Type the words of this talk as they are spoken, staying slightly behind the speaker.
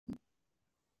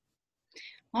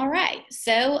All right,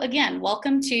 so again,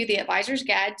 welcome to the Advisor's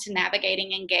Guide to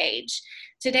Navigating Engage.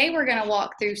 Today we're going to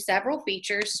walk through several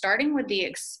features, starting with the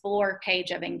Explore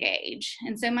page of Engage.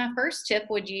 And so my first tip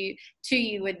to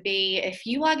you would be, if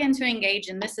you log into Engage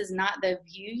and this is not the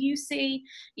view you see,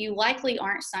 you likely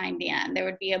aren't signed in. There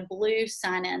would be a blue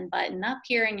sign in button up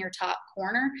here in your top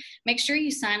corner. Make sure you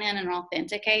sign in and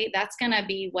authenticate. That's going to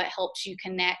be what helps you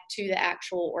connect to the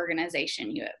actual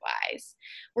organization you advise.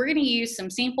 We're going to use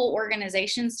some sample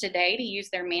organizations today to use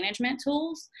their management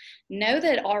tools. Know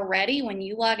that already when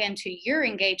you log into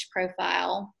your Engage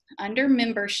profile, under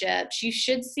memberships, you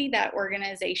should see that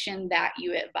organization that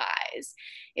you advise.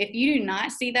 If you do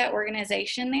not see that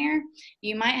organization there,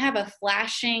 you might have a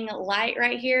flashing light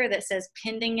right here that says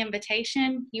pending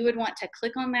invitation. You would want to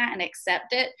click on that and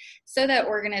accept it so that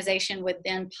organization would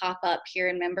then pop up here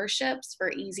in memberships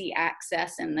for easy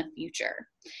access in the future.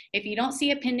 If you don't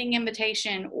see a pending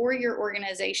invitation or your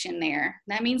organization there,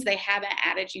 that means they haven't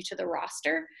added you to the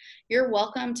roster. You're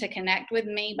welcome to connect with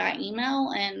me by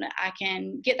email and I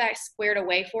can get that squared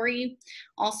away for you.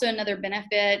 Also, another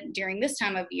benefit during this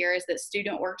time of year is that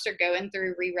student works are going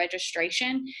through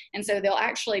re-registration, and so they'll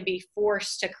actually be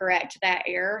forced to correct that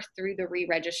error through the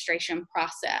re-registration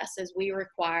process, as we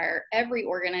require every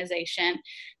organization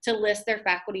to list their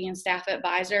faculty and staff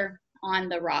advisor on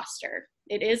the roster.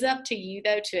 It is up to you,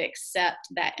 though, to accept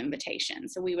that invitation.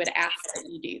 So we would ask that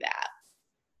you do that.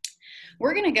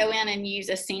 We're going to go in and use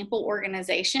a sample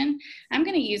organization. I'm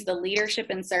going to use the Leadership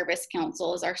and Service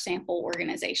Council as our sample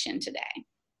organization today.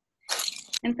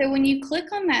 And so when you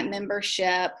click on that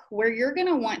membership, where you're going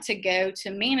to want to go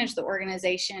to manage the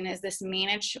organization is this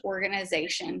Manage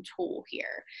Organization tool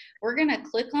here. We're going to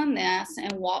click on this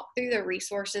and walk through the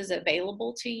resources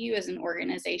available to you as an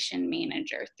organization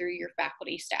manager through your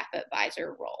faculty staff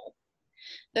advisor role.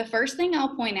 The first thing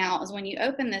I'll point out is when you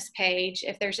open this page,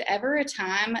 if there's ever a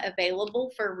time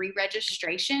available for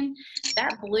re-registration,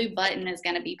 that blue button is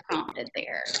going to be prompted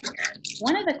there.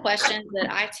 One of the questions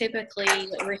that I typically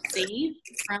receive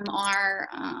from our,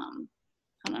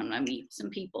 hold on, let me mute some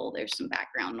people, there's some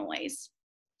background noise.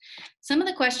 Some of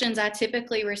the questions I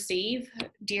typically receive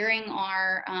during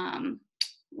our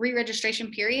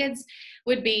re-registration periods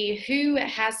would be, who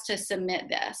has to submit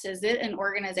this? Is it an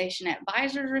organization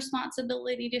advisor's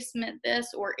responsibility to submit this,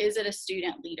 or is it a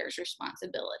student leader's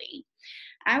responsibility?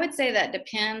 I would say that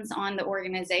depends on the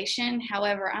organization.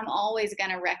 However, I'm always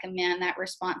going to recommend that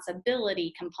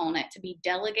responsibility component to be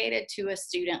delegated to a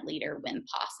student leader when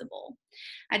possible.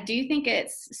 I do think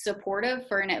it's supportive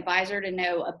for an advisor to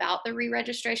know about the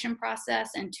re-registration process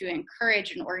and to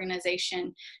encourage an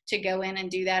organization to go in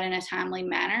and do that in a timely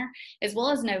manner, as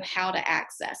well as know how to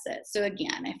access it. So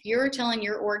again, if you're telling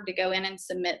your org to go in and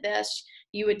submit this,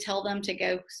 you would tell them to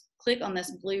go click on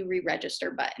this blue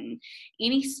re-register button.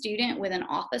 Any student with an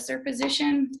officer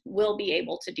position will be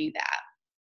able to do that.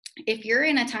 If you're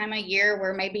in a time of year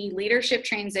where maybe leadership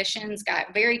transitions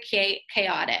got very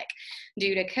chaotic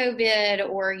due to COVID,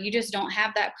 or you just don't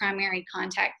have that primary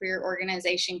contact for your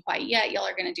organization quite yet, y'all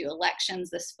are going to do elections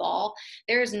this fall,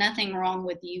 there is nothing wrong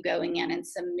with you going in and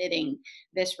submitting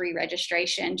this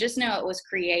re-registration. Just know it was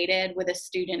created with a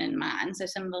student in mind. So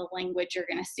some of the language you're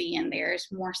going to see in there is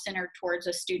more centered towards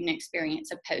a student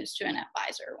experience opposed to an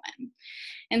advisor one.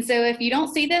 And so if you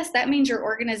don't see this, that means your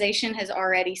organization has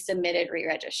already submitted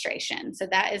re-registration. So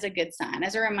that is a good sign.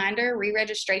 As a reminder,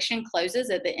 re-registration closes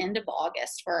at the end of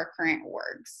August for our current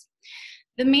orgs.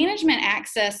 The management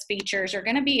access features are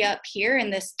going to be up here in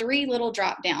this 3 little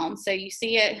drop downs. So you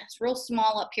see it's real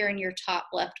small up here in your top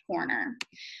left corner.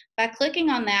 By clicking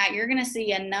on that, you're going to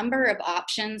see a number of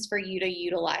options for you to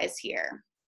utilize here.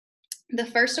 The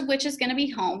first of which is going to be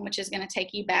home, which is going to take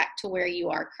you back to where you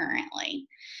are currently.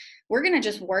 We're going to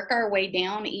just work our way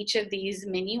down each of these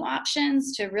menu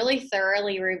options to really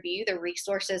thoroughly review the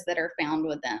resources that are found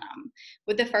within them,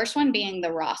 with the first one being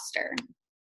the roster.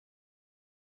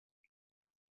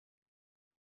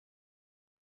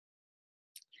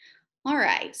 All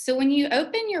right, so when you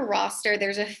open your roster,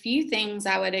 there's a few things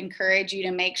I would encourage you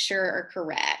to make sure are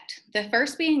correct. The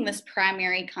first being this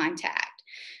primary contact.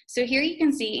 So here you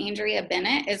can see Andrea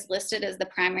Bennett is listed as the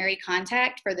primary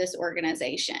contact for this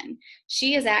organization.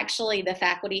 She is actually the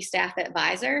faculty staff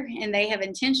advisor, and they have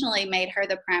intentionally made her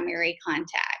the primary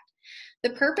contact. The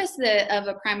purpose of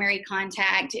a primary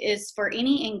contact is for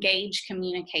any engaged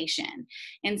communication.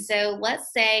 And so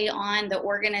let's say on the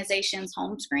organization's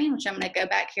home screen, which I'm going to go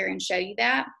back here and show you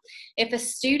that, if a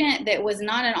student that was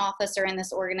not an officer in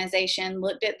this organization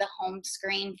looked at the home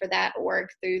screen for that org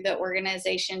through the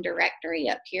organization directory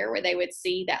up here where they would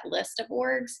see that list of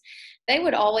orgs, they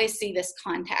would always see this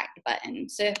contact button.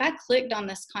 So if I clicked on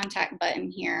this contact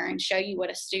button here and show you what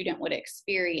a student would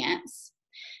experience,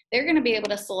 they're going to be able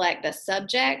to select a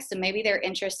subject. So maybe they're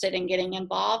interested in getting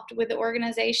involved with the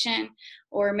organization,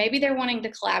 or maybe they're wanting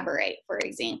to collaborate, for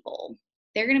example.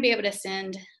 They're going to be able to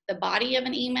send the body of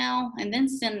an email and then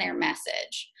send their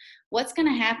message. What's going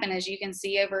to happen, as you can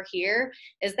see over here,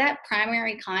 is that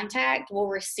primary contact will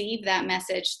receive that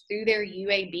message through their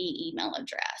UAB email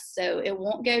address. So it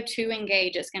won't go to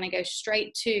Engage, it's going to go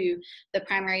straight to the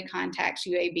primary contact's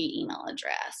UAB email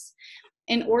address.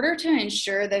 In order to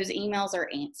ensure those emails are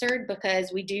answered,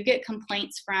 because we do get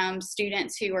complaints from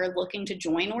students who are looking to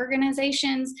join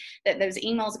organizations that those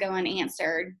emails go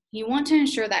unanswered, you want to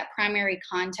ensure that primary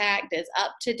contact is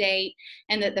up to date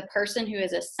and that the person who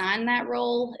is assigned that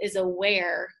role is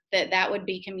aware that that would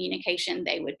be communication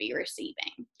they would be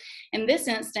receiving. In this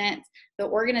instance, the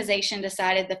organization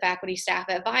decided the faculty staff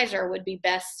advisor would be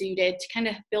best suited to kind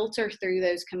of filter through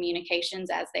those communications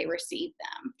as they receive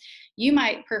them. You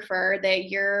might prefer that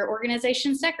your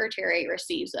organization secretary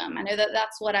receives them. I know that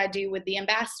that's what I do with the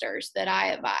ambassadors that I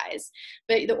advise,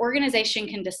 but the organization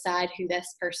can decide who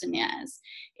this person is.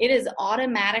 It is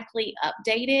automatically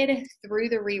updated through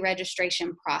the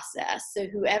re-registration process. So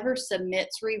whoever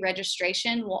submits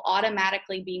re-registration will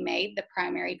automatically be made the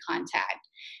primary contact.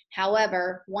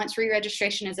 However, once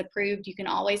re-registration is approved, you can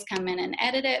always come in and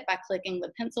edit it by clicking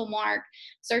the pencil mark,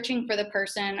 searching for the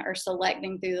person, or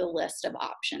selecting through the list of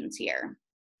options here.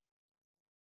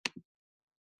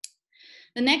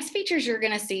 The next features you're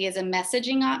going to see is a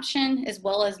messaging option as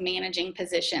well as managing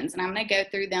positions. And I'm going to go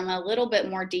through them a little bit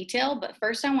more detail, but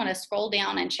first I want to scroll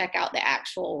down and check out the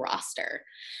actual roster.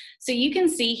 So you can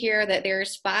see here that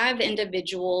there's 5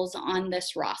 individuals on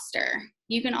this roster.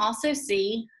 You can also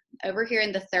see over here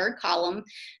in the third column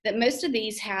that most of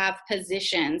these have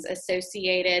positions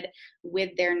associated with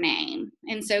their name.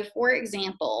 And so, for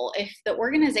example, if the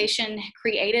organization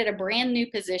created a brand new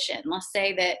position, let's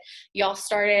say that y'all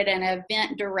started an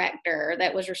event director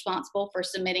that was responsible for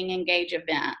submitting Engage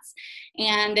events,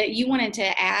 and you wanted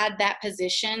to add that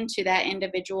position to that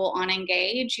individual on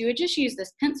Engage, you would just use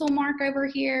this pencil mark over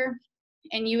here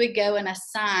and you would go and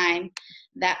assign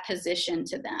that position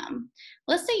to them.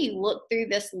 Let's say you look through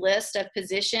this list of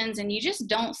positions and you just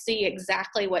don't see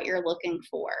exactly what you're looking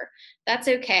for. That's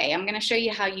okay. I'm going to show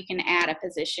you how you can add a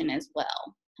position as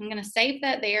well. I'm going to save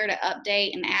that there to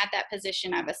update and add that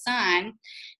position I've assigned.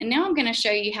 And now I'm going to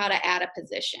show you how to add a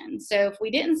position. So if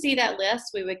we didn't see that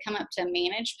list, we would come up to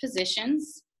Manage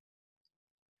Positions.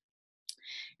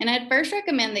 And I'd first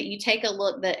recommend that you take a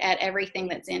look at everything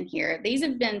that's in here. These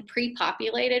have been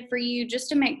pre-populated for you just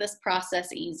to make this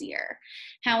process easier.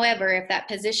 However, if that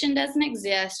position doesn't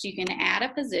exist, you can add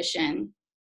a position.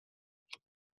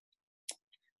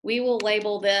 We will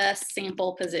label this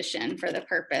sample position for the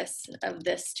purpose of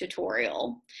this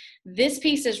tutorial. This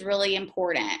piece is really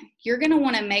important. You're going to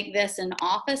want to make this an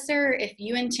officer if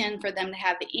you intend for them to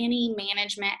have any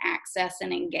management access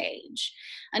and Engage.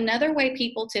 Another way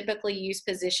people typically use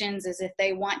positions is if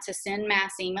they want to send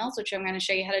mass emails, which I'm going to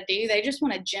show you how to do. They just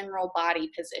want a general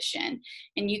body position,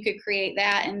 and you could create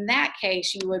that. In that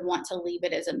case, you would want to leave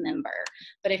it as a member.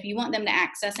 But if you want them to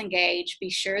access Engage, be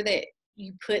sure that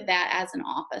you put that as an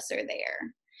officer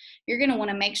there. You're going to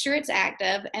want to make sure it's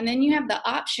active, and then you have the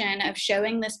option of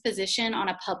showing this position on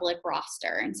a public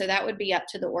roster. And so that would be up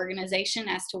to the organization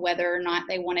as to whether or not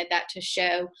they wanted that to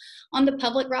show on the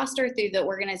public roster through the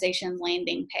organization's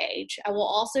landing page. I will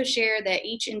also share that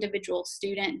each individual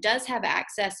student does have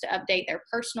access to update their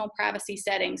personal privacy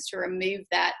settings to remove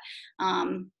that,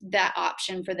 that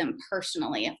option for them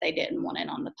personally if they didn't want it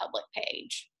on the public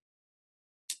page.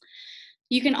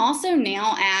 You can also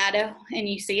now add, and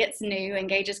you see it's new,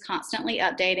 Engage is constantly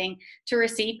updating to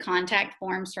receive contact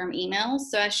forms from emails.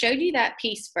 So I showed you that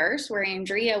piece first where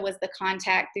Andrea was the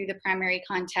contact through the primary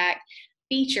contact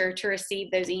feature to receive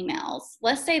those emails.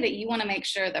 Let's say that you want to make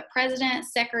sure the president,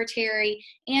 secretary,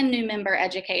 and new member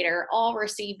educator all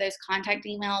receive those contact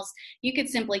emails. You could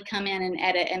simply come in and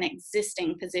edit an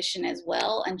existing position as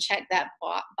well and check that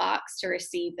box to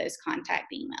receive those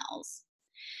contact emails.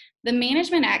 The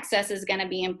management access is going to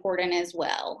be important as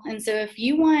well. And so if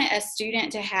you want a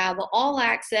student to have all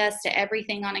access to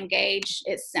everything on Engage,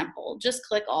 it's simple. Just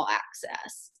click all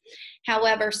access.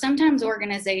 However, sometimes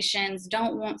organizations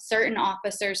don't want certain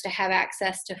officers to have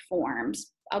access to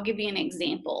forms. I'll give you an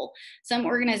example. Some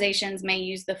organizations may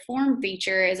use the form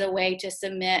feature as a way to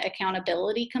submit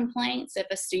accountability complaints if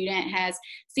a student has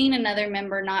seen another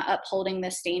member not upholding the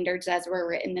standards as were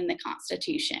written in the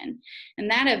Constitution. In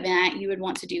that event, you would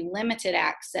want to do limited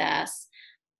access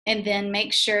and then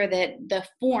make sure that the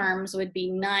forms would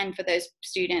be none for those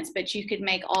students, but you could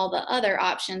make all the other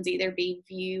options either be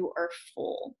view or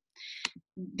full.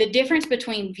 The difference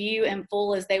between view and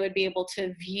full is they would be able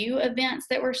to view events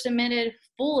that were submitted.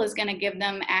 Full is going to give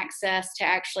them access to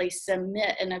actually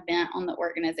submit an event on the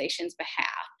organization's behalf.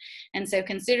 And so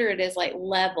consider it as like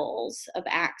levels of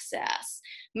access.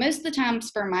 Most of the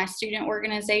times for my student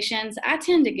organizations, I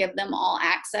tend to give them all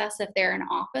access if they're an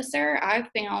officer. I've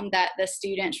found that the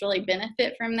students really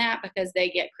benefit from that because they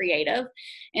get creative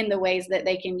in the ways that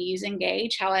they can use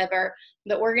Engage. However,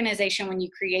 the organization, when you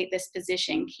create this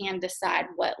position, can decide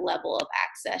what level of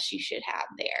access you should have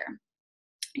there.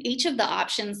 Each of the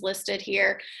options listed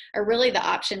here are really the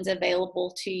options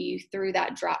available to you through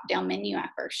that drop-down menu I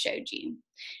first showed you.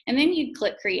 And then you'd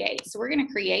click Create. So we're going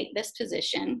to create this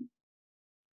position.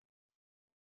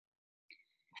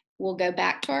 We'll go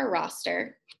back to our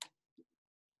roster.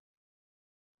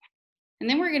 And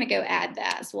then we're going to go add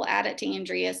that. So we'll add it to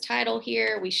Andrea's title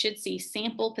here. We should see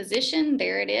sample position.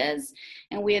 There it is.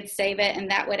 And we'd save it, and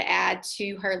that would add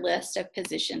to her list of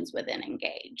positions within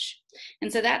Engage.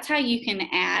 And so that's how you can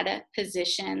add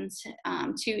positions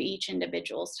to each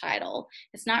individual's title.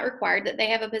 It's not required that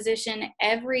they have a position.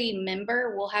 Every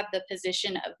member will have the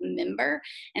position of member,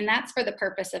 and that's for the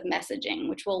purpose of messaging,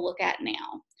 which we'll look at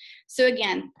now. So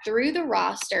again, through the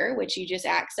roster, which you just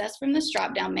accessed from this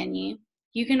drop-down menu,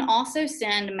 you can also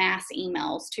send mass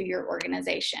emails to your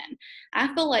organization.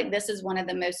 I feel like this is one of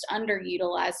the most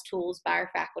underutilized tools by our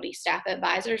faculty staff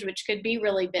advisors, which could be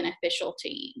really beneficial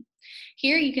to you.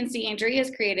 Here you can see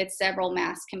Andrea's created several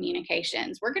mass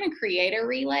communications. We're going to create a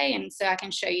relay, and so I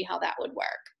can show you how that would work.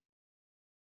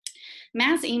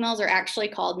 Mass emails are actually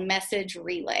called message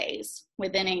relays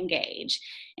within Engage,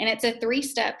 and it's a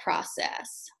three-step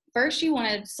process. First, you want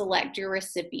to select your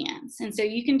recipients. And so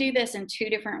you can do this in two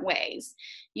different ways.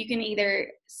 You can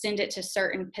either send it to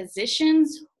certain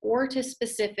positions or to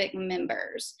specific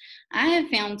members. I have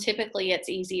found typically it's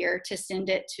easier to send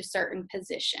it to certain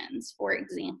positions. For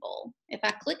example, if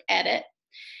I click Edit,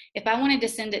 if I wanted to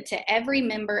send it to every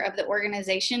member of the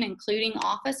organization, including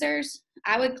officers,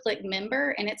 I would click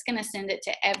Member, and it's going to send it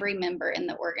to every member in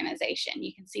the organization.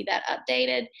 You can see that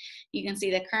updated. You can see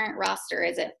the current roster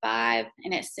is at 5,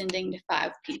 and it's sending to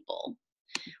 5 people.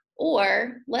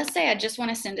 Or let's say I just want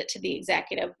to send it to the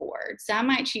executive board. So I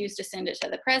might choose to send it to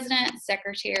the president,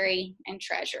 secretary, and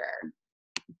treasurer.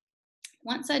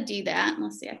 Once I do that,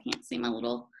 let's see, I can't see my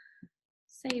little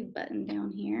save button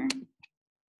down here.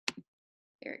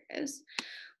 There it goes.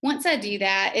 Once I do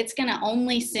that, it's going to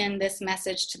only send this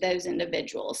message to those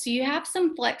individuals. So you have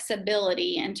some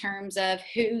flexibility in terms of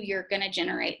who you're going to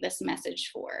generate this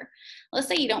message for. Let's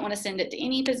say you don't want to send it to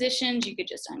any positions. You could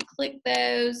just unclick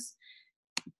those.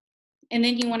 And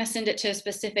then you want to send it to a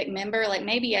specific member, like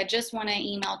maybe I just want to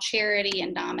email Charity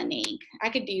and Dominique. I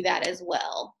could do that as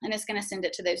well. And it's going to send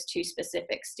it to those 2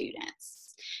 specific students.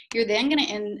 You're then going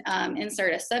to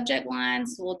insert a subject line.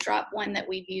 So we'll drop one that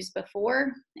we've used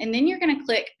before. And then you're going to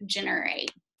click Generate.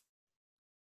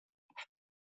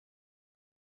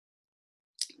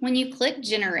 When you click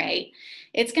Generate,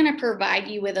 it's going to provide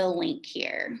you with a link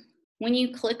here. When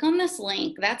you click on this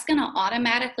link, that's going to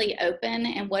automatically open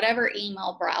in whatever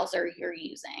email browser you're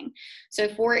using. So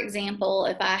for example,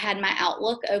 if I had my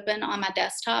Outlook open on my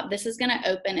desktop, this is going to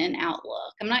open in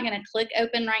Outlook. I'm not going to click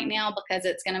open right now because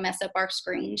it's going to mess up our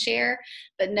screen share,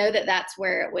 but know that that's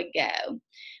where it would go.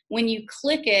 When you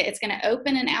click it, it's going to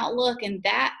open in Outlook, and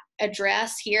that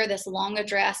address here, this long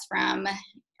address from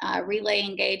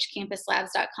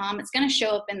relayengagecampuslabs.com, it's going to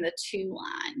show up in the to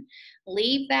line.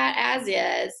 Leave that as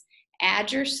is.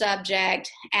 Add your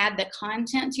subject, add the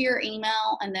content to your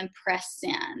email, and then press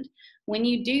send. When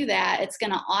you do that, it's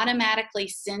going to automatically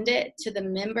send it to the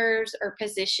members or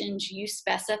positions you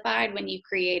specified when you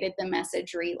created the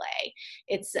message relay.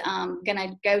 It's going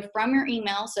to go from your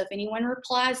email, so if anyone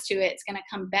replies to it, it's going to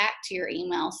come back to your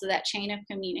email, so that chain of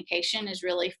communication is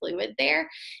really fluid there.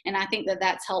 And I think that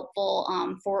that's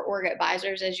helpful for org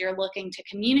advisors as you're looking to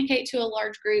communicate to a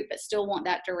large group but still want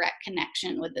that direct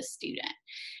connection with the student.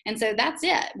 And so that's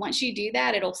it. Once you do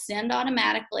that, it'll send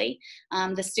automatically.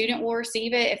 The student will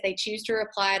receive it. If they choose choose to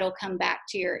reply, it'll come back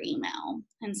to your email.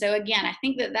 And so again, I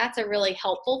think that that's a really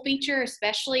helpful feature,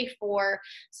 especially for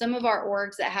some of our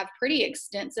orgs that have pretty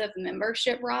extensive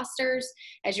membership rosters.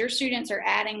 As your students are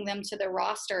adding them to the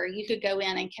roster, you could go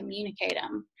in and communicate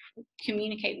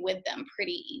with them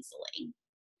pretty easily.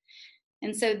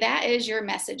 And so that is your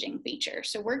messaging feature.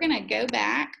 So we're going to go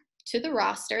back to the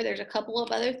roster. There's a couple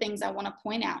of other things I want to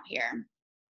point out here.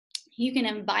 You can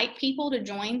invite people to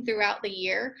join throughout the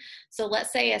year. So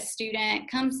let's say a student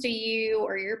comes to you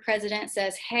or your president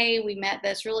says, hey, we met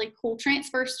this really cool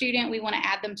transfer student. We want to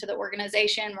add them to the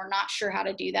organization. We're not sure how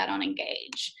to do that on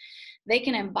Engage. They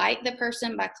can invite the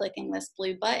person by clicking this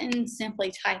blue button,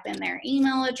 simply type in their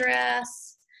email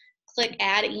address, click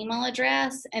add email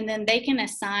address, and then they can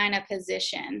assign a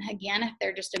position. Again, if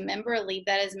they're just a member, leave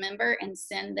that as member and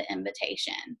send the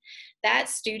invitation. That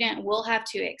student will have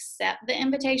to accept the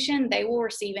invitation. They will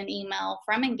receive an email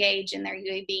from Engage in their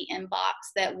UAB inbox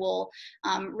that will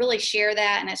really share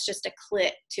that, and it's just a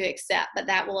click to accept, but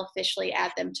that will officially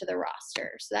add them to the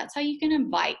roster. So that's how you can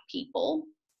invite people.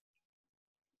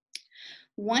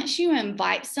 Once you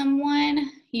invite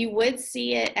someone, you would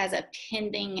see it as a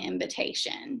pending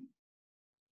invitation.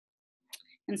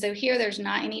 And so here there's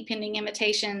not any pending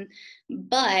invitation,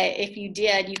 but if you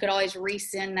did, you could always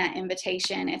resend that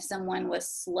invitation if someone was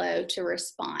slow to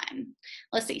respond.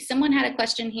 Let's see, someone had a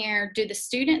question here. Do the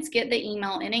students get the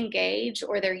email in Engage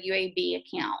or their UAB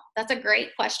account? That's a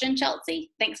great question,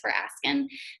 Chelsea. Thanks for asking.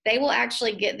 They will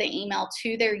actually get the email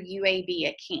to their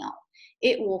UAB account.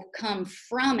 It will come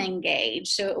from Engage,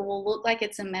 so it will look like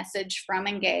it's a message from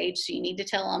Engage. So you need to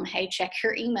tell them, hey, check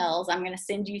your emails. I'm going to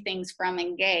send you things from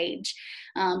Engage,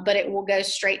 but it will go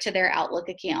straight to their Outlook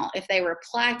account. If they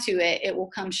reply to it, it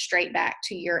will come straight back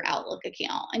to your Outlook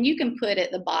account. And you can put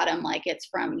at the bottom like it's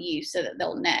from you so that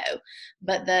they'll know,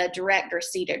 but the direct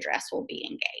receipt address will be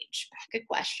Engage. Good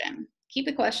question. Keep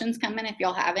the questions coming if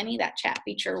y'all have any. That chat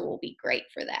feature will be great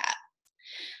for that.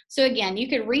 So again, you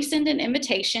could resend an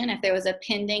invitation if there was a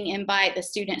pending invite the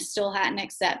student still hadn't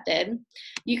accepted.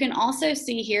 You can also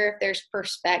see here if there's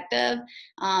perspective.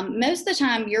 Most of the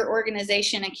time, your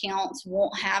organization accounts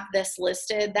won't have this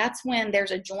listed. That's when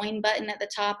there's a join button at the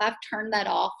top. I've turned that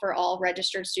off for all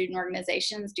registered student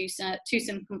organizations due to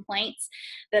some complaints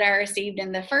that I received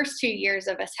in the first 2 years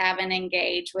of us having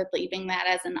Engage with leaving that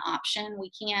as an option.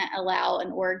 We can't allow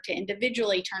an org to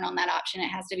individually turn on that option. It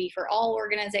has to be for all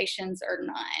organizations or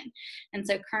none. And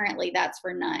so currently that's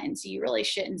for none. So you really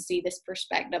shouldn't see this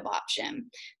perspective option.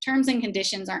 Terms and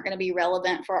conditions aren't going to be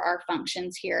relevant for our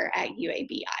functions here at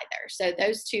UAB either. So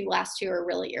those last two are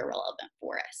really irrelevant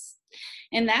for us.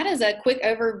 And that is a quick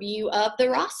overview of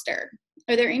the roster.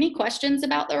 Are there any questions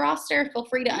about the roster? Feel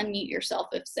free to unmute yourself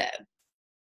if so.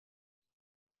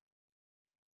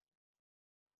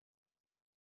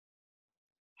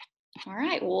 All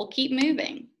right, well, we'll keep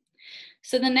moving.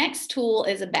 So the next tool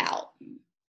is About.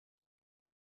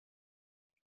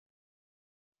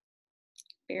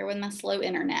 Bear with my slow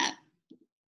internet.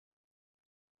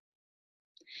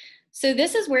 So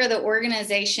this is where the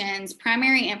organization's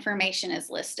primary information is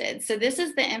listed. So this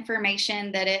is the information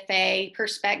that if a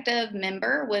prospective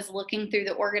member was looking through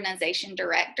the organization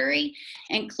directory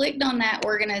and clicked on that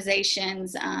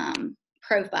organization's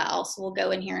profile, so we'll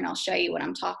go in here and I'll show you what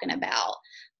I'm talking about.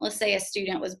 Let's say a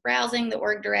student was browsing the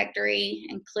org directory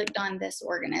and clicked on this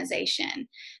organization.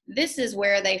 This is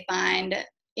where they find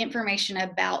information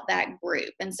about that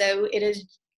group. And so it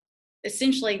is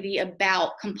essentially the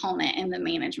About component in the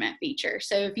management feature.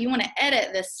 So if you want to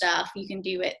edit this stuff, you can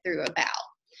do it through About.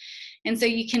 And so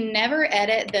you can never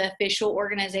edit the official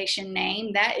organization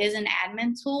name. That is an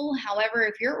admin tool. However,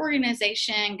 if your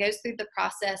organization goes through the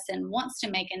process and wants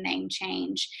to make a name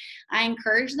change, I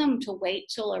encourage them to wait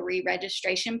till a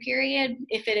re-registration period.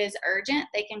 If it is urgent,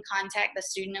 they can contact the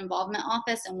Student Involvement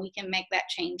Office and we can make that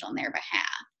change on their behalf.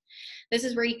 This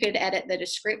is where you could edit the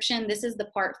description. This is the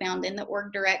part found in the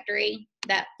org directory.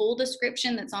 That full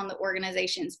description that's on the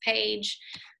organization's page.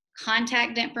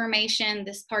 Contact information,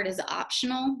 this part is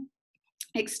optional.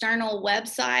 External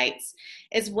websites,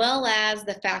 as well as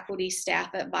the faculty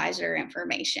staff advisor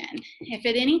information. If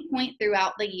at any point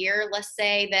throughout the year, let's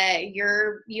say that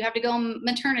you have to go on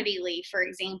maternity leave, for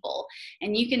example,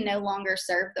 and you can no longer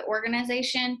serve the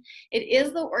organization, it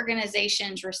is the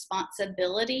organization's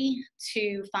responsibility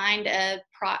to find a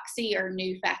proxy or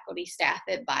new faculty staff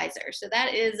advisor. So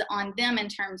that is on them in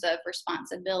terms of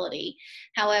responsibility.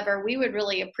 However, we would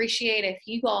really appreciate if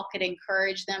you all could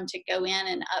encourage them to go in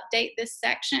and update this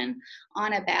section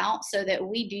on About so that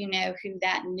we do know who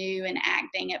that new and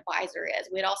acting advisor is.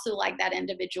 We'd also like that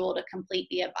individual to complete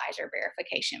the advisor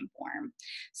verification form.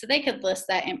 So they could list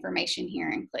that information here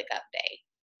and click update.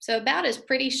 So about is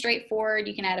pretty straightforward.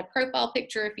 You can add a profile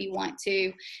picture if you want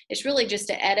to. It's really just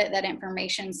to edit that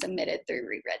information submitted through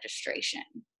re-registration.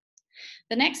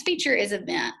 The next feature is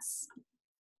events.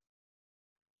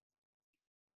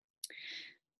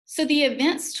 So the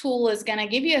events tool is going to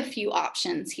give you a few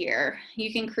options here.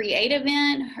 You can create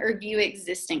event or view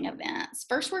existing events.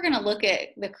 First, we're going to look at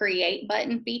the create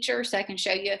button feature so I can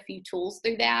show you a few tools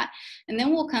through that. And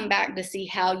then we'll come back to see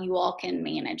how you all can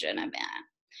manage an event.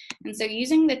 And so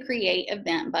using the create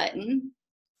event button,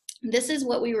 this is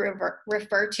what we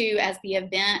refer to as the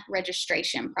event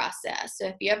registration process. So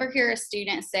if you ever hear a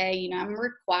student say, you know, I'm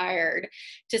required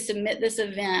to submit this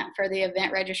event for the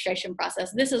event registration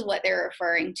process, this is what they're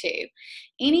referring to.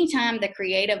 Anytime the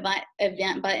create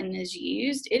event button is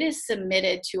used, it is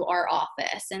submitted to our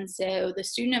office. And so the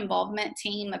student involvement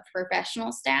team of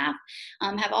professional staff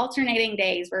have alternating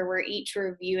days where we're each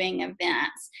reviewing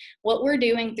events. What we're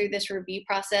doing through this review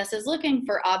process is looking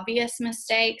for obvious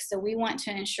mistakes. So we want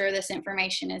to ensure this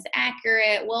information is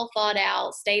accurate, well thought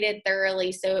out, stated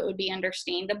thoroughly so it would be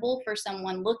understandable for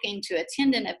someone looking to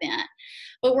attend an event.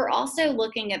 But we're also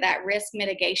looking at that risk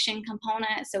mitigation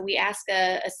component. So we ask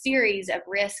a series of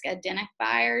risk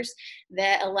identifiers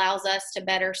that allows us to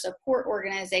better support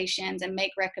organizations and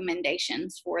make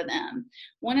recommendations for them.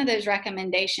 One of those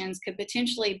recommendations could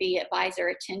potentially be advisor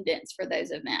attendance for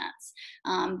those events.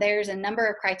 There's a number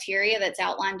of criteria that's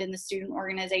outlined in the student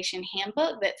organization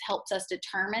handbook that helps us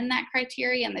determine that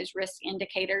criteria and those risk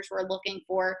indicators we're looking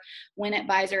for when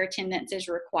advisor attendance is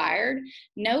required.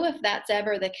 Know if that's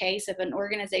ever the case, if an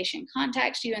organization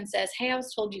contacts you and says, hey, I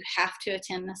was told you have to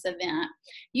attend this event,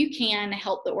 you can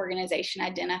help the organization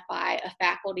identify a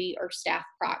faculty or staff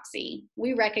proxy.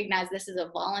 We recognize this is a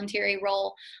voluntary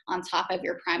role on top of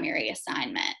your primary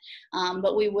assignment,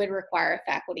 but we would require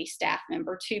a faculty staff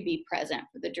member to be present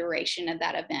for the duration of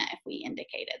that event if we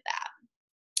indicated that.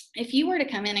 If you were to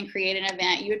come in and create an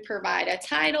event, you would provide a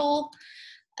title,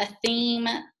 a theme,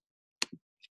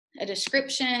 a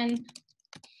description,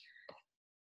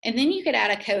 and then you could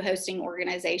add a co-hosting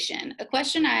organization. A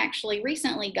question I actually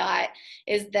recently got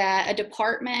is that a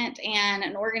department and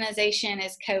an organization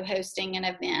is co-hosting an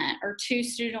event, or two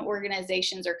student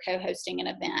organizations are co-hosting an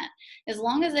event. As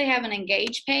long as they have an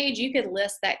Engage page, you could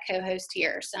list that co-host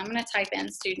here. So I'm going to type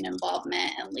in student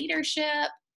involvement and leadership.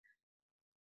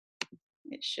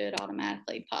 It should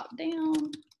automatically pop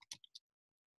down.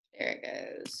 There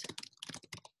it goes.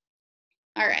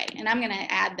 All right, and I'm going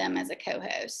to add them as a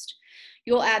co-host.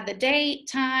 You'll add the date,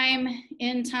 time,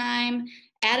 end time,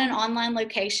 add an online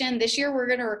location. This year, we're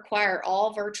going to require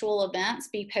all virtual events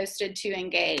be posted to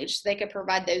Engage. They could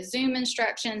provide those Zoom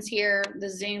instructions here, the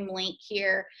Zoom link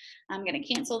here. I'm going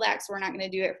to cancel that because we're not going to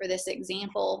do it for this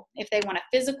example. If they want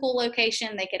a physical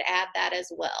location, they could add that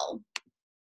as well.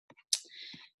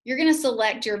 You're going to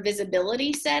select your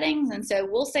visibility settings, and so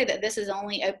we'll say that this is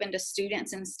only open to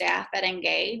students and staff at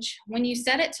Engage. When you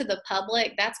set it to the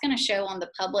public, that's going to show on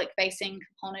the public-facing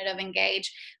component of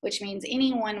Engage, which means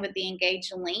anyone with the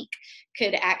Engage link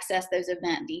could access those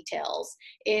event details.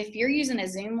 If you're using a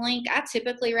Zoom link, I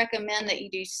typically recommend that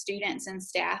you do students and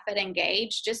staff at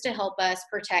Engage just to help us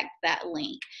protect that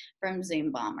link from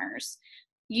Zoom bombers.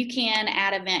 You can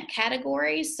add event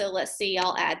categories. So let's see,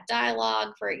 I'll add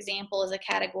dialogue, for example, as a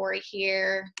category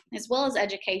here, as well as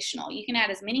educational. You can add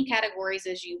as many categories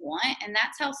as you want, and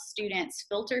that's how students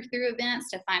filter through events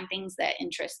to find things that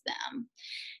interest them.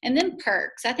 And then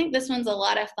perks. I think this one's a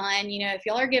lot of fun. You know, if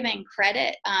y'all are giving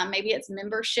credit, maybe it's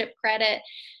membership credit,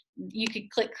 you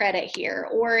could click credit here.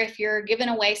 Or if you're giving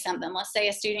away something, let's say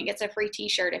a student gets a free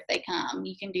t-shirt if they come,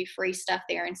 you can do free stuff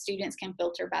there, and students can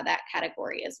filter by that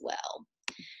category as well.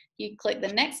 You click the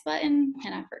next button,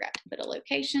 and I forgot to put a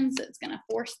location, so it's going to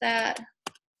force that. All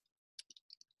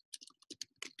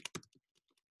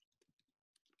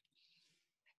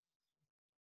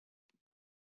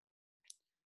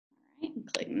right,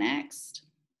 and click next.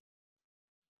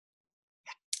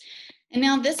 And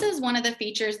now this is one of the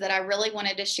features that I really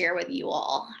wanted to share with you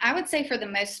all. I would say for the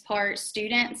most part,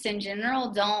 students in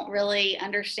general don't really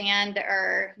understand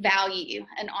or value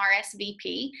an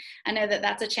RSVP. I know that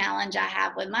that's a challenge I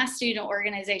have with my student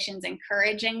organizations,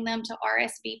 encouraging them to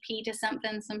RSVP to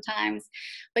something sometimes.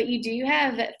 But you do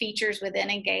have features within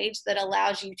Engage that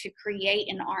allows you to create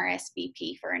an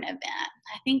RSVP for an event.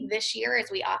 I think this year, as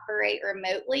we operate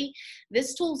remotely,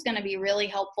 this tool is going to be really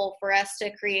helpful for us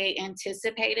to create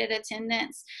anticipated attendance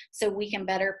attendance so we can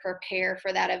better prepare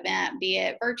for that event, be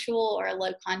it virtual or a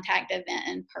low contact event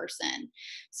in person.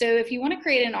 So if you want to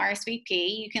create an RSVP,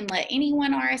 you can let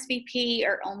anyone RSVP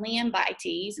or only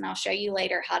invitees, and I'll show you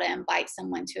later how to invite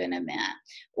someone to an event,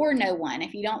 or no one.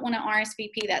 If you don't want to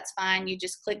RSVP, that's fine. You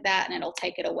just click that and it'll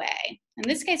take it away. In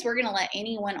this case, we're going to let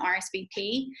anyone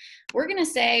RSVP. We're going to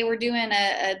say we're doing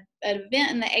an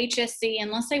event in the HSC, and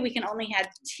let's say we can only have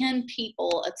 10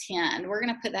 people attend. We're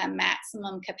going to put that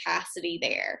maximum capacity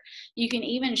there. You can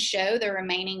even show the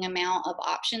remaining amount of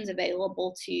options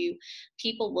available to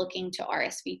people looking to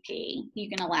RSVP. You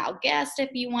can allow guests if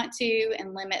you want to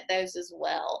and limit those as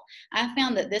well. I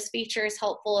found that this feature is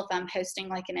helpful if I'm hosting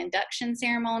like an induction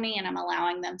ceremony and I'm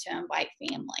allowing them to invite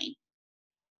family.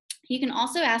 You can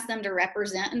also ask them to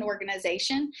represent an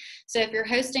organization. So if you're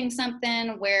hosting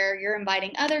something where you're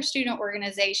inviting other student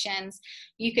organizations,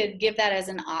 you could give that as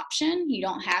an option. You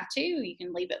don't have to, you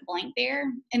can leave it blank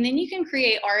there. And then you can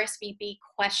create RSVP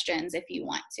questions if you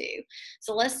want to.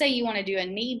 So let's say you want to do a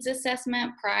needs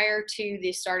assessment prior to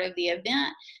the start of the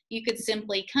event. You could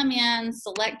simply come in,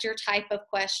 select your type of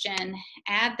question,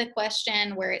 add the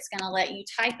question where it's going to let you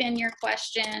type in your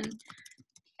question,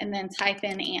 and then type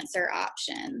in answer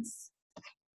options.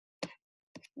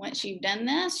 Once you've done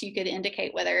this, you could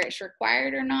indicate whether it's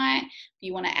required or not. If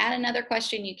you want to add another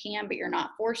question, you can, but you're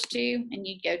not forced to, and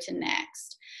you'd go to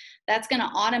next. That's going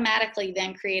to automatically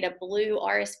then create a blue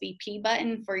RSVP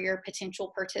button for your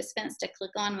potential participants to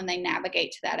click on when they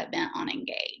navigate to that event on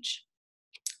Engage.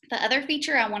 The other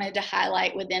feature I wanted to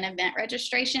highlight within event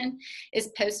registration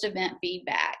is post-event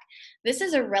feedback. This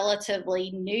is a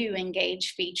relatively new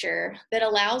Engage feature that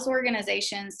allows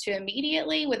organizations to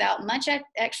immediately, without much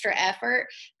extra effort,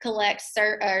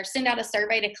 send out a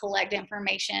survey to collect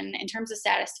information in terms of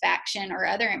satisfaction or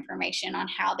other information on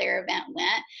how their event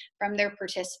went from their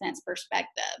participants'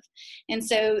 perspective. And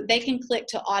so they can click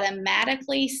to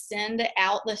automatically send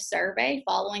out the survey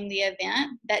following the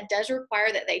event. That does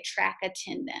require that they track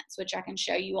attendance, which I can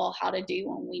show you all how to do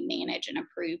when we manage an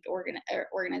approved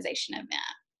organization event.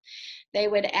 They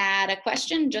would add a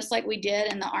question just like we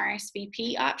did in the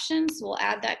RSVP options. We'll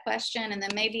add that question, and then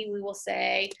maybe we will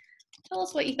say, tell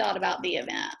us what you thought about the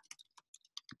event.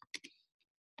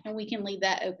 And we can leave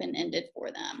that open-ended for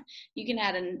them. You can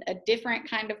add a different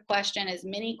kind of question, as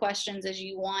many questions as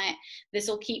you want. This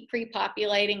will keep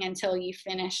pre-populating until you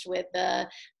finish with the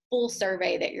full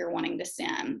survey that you're wanting to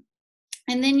send.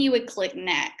 And then you would click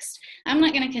next. I'm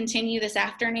not going to continue this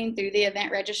afternoon through the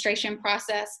event registration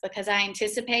process because I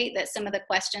anticipate that some of the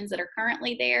questions that are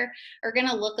currently there are going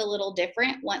to look a little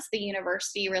different once the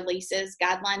university releases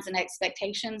guidelines and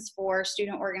expectations for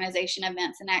student organization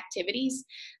events and activities.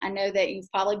 I know that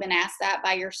you've probably been asked that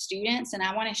by your students, and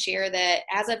I want to share that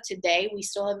as of today, we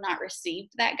still have not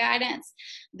received that guidance,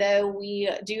 though we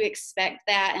do expect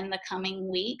that in the coming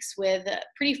weeks with a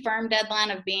pretty firm deadline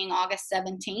of being August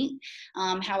 17th.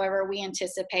 However, we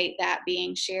anticipate that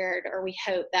being shared, or we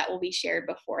hope that will be shared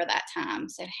before that time.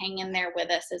 So hang in there with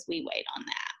us as we wait on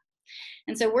that.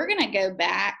 And so we're going to go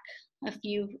back a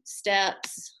few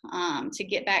steps to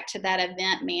get back to that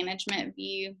event management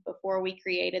view before we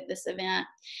created this event.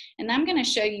 And I'm going to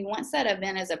show you once that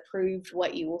event is approved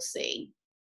what you will see.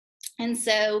 And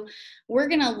so we're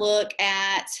going to look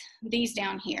at these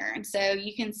down here. And so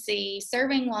you can see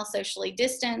serving while socially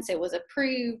distanced, it was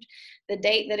approved, the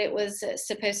date that it was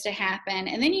supposed to happen,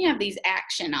 and then you have these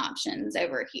action options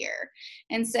over here.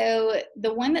 And so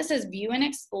the one that says view and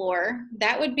explore,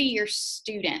 that would be your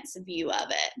student's view of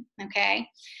it, okay?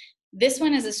 This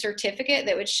one is a certificate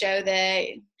that would show that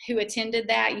who attended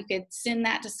that. You could send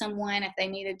that to someone if they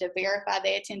needed to verify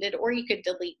they attended, or you could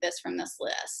delete this from this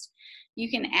list. You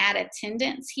can add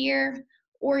attendance here,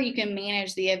 or you can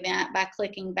manage the event by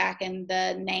clicking back in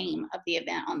the name of the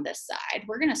event on this side.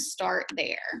 We're going to start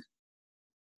there.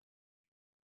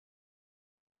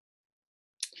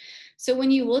 So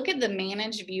when you look at the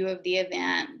managed view of the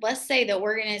event, let's say the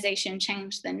organization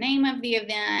changed the name of the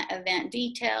event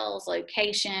details,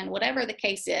 location, whatever the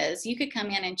case is, you could come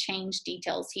in and change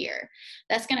details here.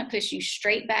 That's going to push you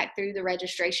straight back through the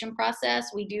registration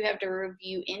process. We do have to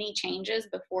review any changes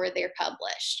before they're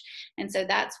published. And so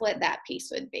that's what that piece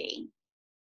would be.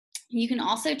 You can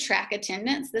also track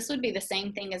attendance. This would be the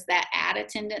same thing as that add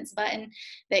attendance button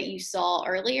that you saw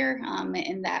earlier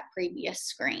in that previous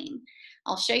screen.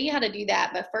 I'll show you how to do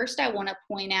that, but first I want to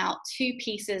point out two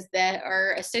pieces that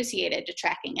are associated to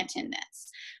tracking attendance.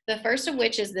 The first of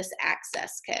which is this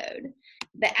access code.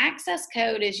 The access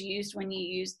code is used when you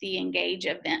use the Engage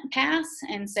Event Pass.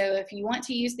 And so if you want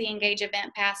to use the Engage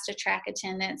Event Pass to track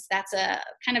attendance, that's a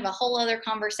kind of a whole other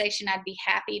conversation I'd be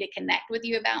happy to connect with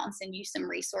you about and send you some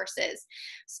resources.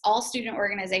 All student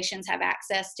organizations have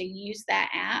access to use that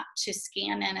app to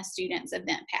scan in a student's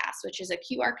event pass, which is a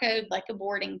QR code like a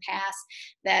boarding pass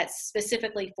that's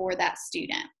specifically for that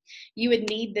student. You would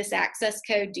need this access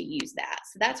code to use that.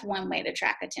 So that's one way to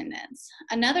track attendance.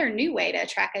 Another new way to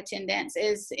track attendance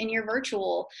is in your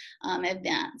virtual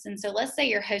events. And so let's say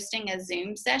you're hosting a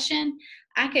Zoom session.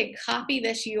 I could copy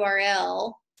this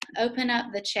URL, open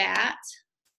up the chat,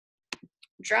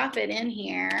 drop it in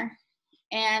here,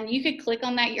 and you could click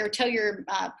on that or tell your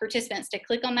participants to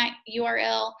click on that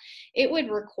URL. It would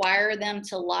require them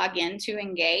to log in to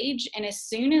Engage. And as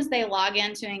soon as they log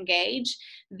in to Engage,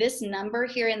 this number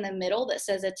here in the middle that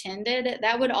says attended,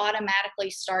 that would automatically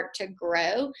start to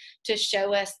grow to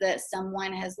show us that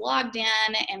someone has logged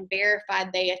in and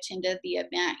verified they attended the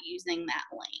event using that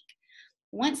link.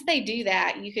 Once they do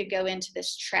that, you could go into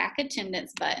this track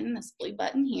attendance button, this blue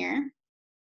button here.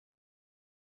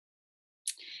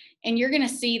 And you're going to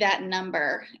see that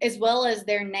number as well as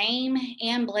their name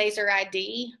and Blazer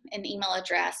ID and email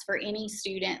address for any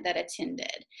student that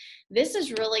attended. This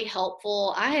is really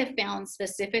helpful. I have found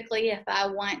specifically if I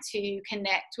want to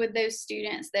connect with those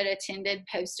students that attended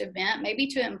post-event, maybe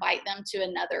to invite them to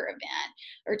another event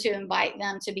or to invite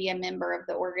them to be a member of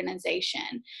the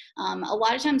organization. A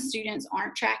lot of times students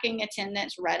aren't tracking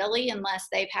attendance readily unless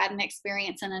they've had an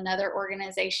experience in another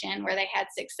organization where they had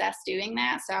success doing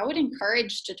that. So I would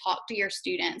encourage to talk to your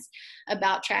students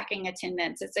about tracking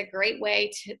attendance. It's a great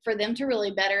way for them to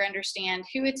really better understand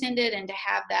who attended and to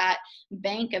have that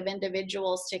bank of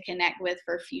individuals to connect with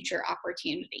for future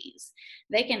opportunities.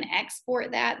 They can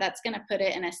export that. That's going to put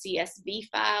it in a CSV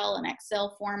file, an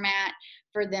Excel format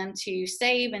for them to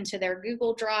save into their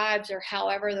Google Drives or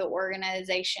however the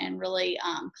organization really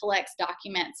collects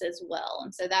documents as well.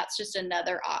 And so that's just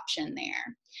another option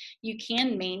there. You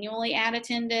can manually add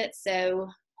attendance, so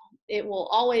it will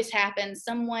always happen.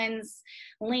 Someone's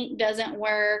link doesn't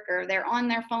work or they're on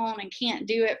their phone and can't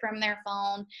do it from their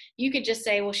phone. You could just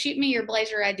say, well, shoot me your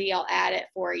Blazer ID, I'll add it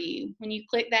for you. When you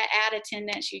click that add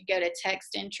attendance, you'd go to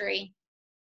text entry.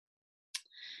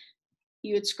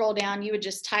 You would scroll down, you would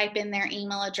just type in their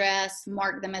email address,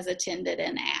 mark them as attended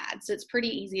and add. So it's pretty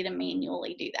easy to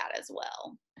manually do that as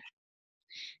well.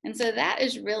 And so that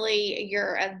is really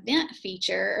your event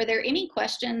feature. Are there any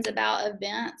questions about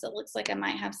events? It looks like I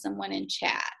might have someone in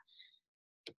chat.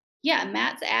 Yeah,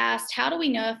 Matt's asked, how do we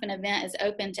know if an event is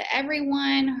open to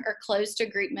everyone or closed to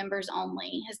group members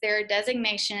only? Is there a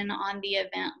designation on the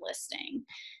event listing?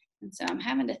 And so I'm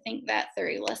having to think that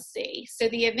through. Let's see. So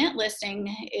the event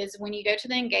listing is when you go to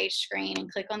the Engage screen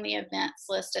and click on the events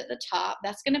list at the top,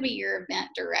 that's going to be your event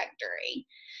directory.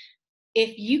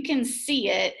 If you can see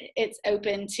it, it's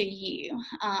open to you.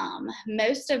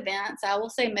 Most events, I will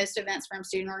say most events from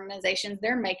student organizations,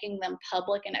 they're making them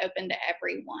public and open to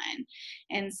everyone.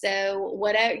 And so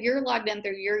whatever, you're logged in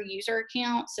through your user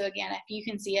account. So again, if you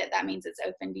can see it, that means it's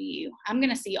open to you. I'm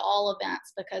gonna see all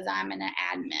events because I'm an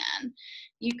admin.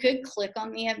 You could click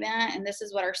on the event, and this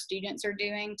is what our students are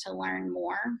doing to learn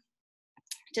more,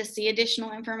 to see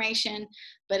additional information,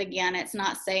 but again, it's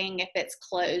not saying if it's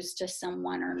closed to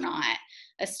someone or not.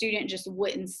 A student just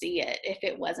wouldn't see it if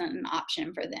it wasn't an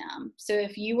option for them. So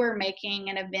if you were making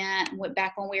an event,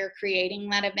 back when we were creating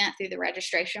that event through the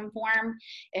registration form,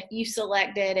 if you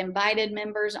selected invited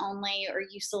members only or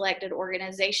you selected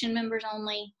organization members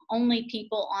only, only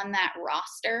people on that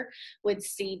roster would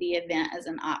see the event as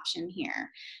an option here.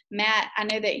 Matt, I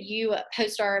know that you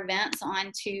post our events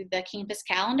onto the campus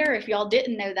calendar. If y'all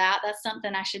didn't know that, that's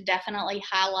something I should definitely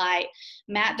highlight.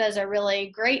 Matt does a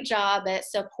really great job at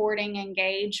supporting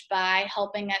Engage by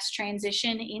helping us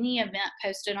transition any event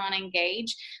posted on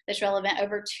Engage that's relevant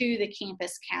over to the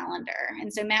campus calendar.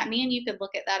 And so Matt, me and you could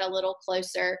look at that a little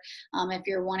closer if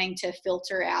you're wanting to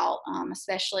filter out,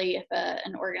 especially if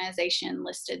an organization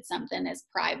listed something as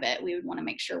private, we would want to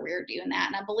make sure we're doing that.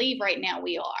 And I believe right now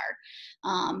we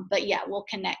are. But yeah, we'll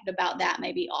connect about that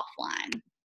maybe offline.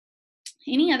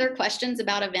 Any other questions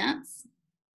about events?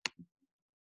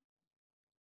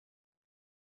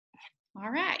 All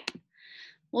right.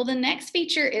 Well, the next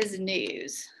feature is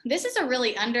news. This is a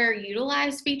really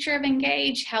underutilized feature of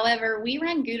Engage. However, we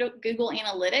run Google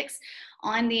Analytics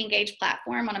on the Engage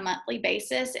platform on a monthly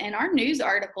basis, and our news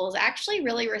articles actually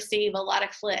really receive a lot of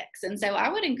clicks. And so I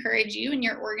would encourage you and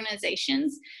your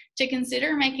organizations to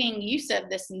consider making use of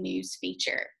this news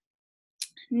feature.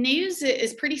 News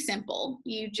is pretty simple.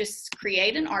 You just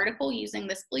create an article using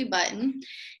this blue button,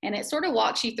 and it sort of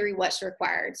walks you through what's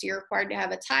required. So you're required to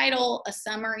have a title, a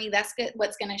summary. That's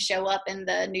what's going to show up in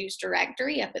the news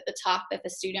directory up at the top if a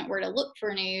student were to look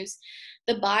for news.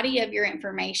 The body of your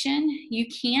information. You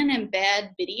can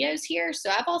embed videos here. So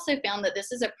I've also found that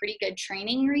this is a pretty good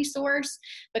training resource,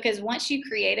 because once you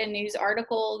create a news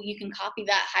article, you can copy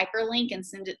that hyperlink and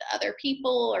send it to other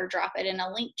people, or drop it in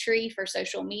a link tree for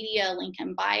social media, link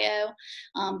in bio,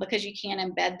 because you can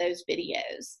embed those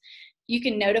videos. You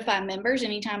can notify members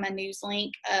anytime a news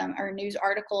link or a news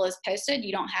article is posted.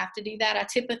 You don't have to do that. I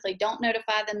typically don't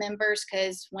notify the members,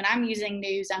 because when I'm using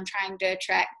news, I'm trying to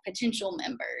attract potential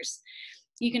members.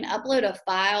 You can upload a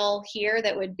file here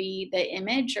that would be the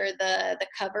image or the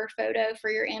cover photo for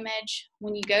your image.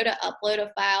 When you go to upload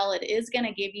a file, it is going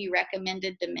to give you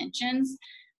recommended dimensions.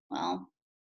 Well,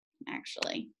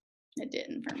 actually, it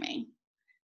didn't for me.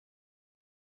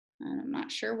 I'm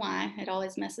not sure why. It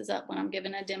always messes up when I'm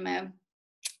giving a demo.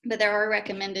 But there are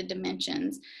recommended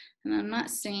dimensions, and I'm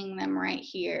not seeing them right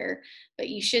here, but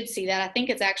you should see that. I think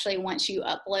it's actually once you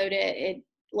upload it, it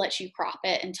lets you crop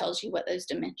it and tells you what those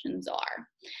dimensions are.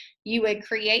 You would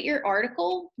create your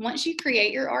article. Once you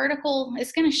create your article,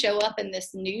 it's going to show up in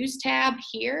this news tab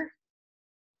here.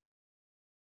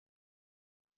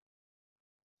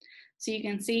 So you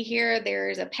can see here,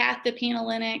 there's a path to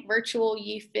Panhellenic, virtual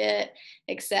UFIT,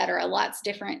 etc. A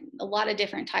lot of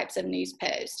different types of news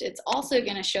posts. It's also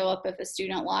going to show up if a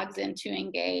student logs into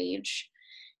Engage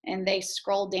and they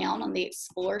scroll down on the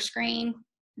Explore screen.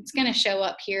 It's going to show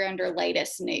up here under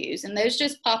latest news, and those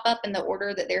just pop up in the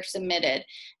order that they're submitted.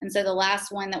 And so the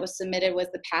last one that was submitted was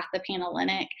the Path to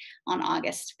Panhellenic on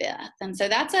August 5th. And so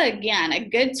that's, again, a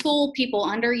good tool people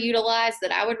underutilize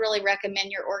that I would really recommend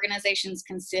your organizations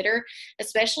consider,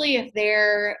 especially if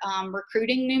they're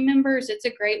recruiting new members. It's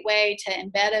a great way to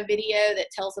embed a video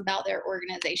that tells about their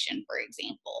organization, for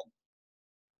example.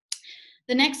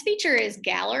 The next feature is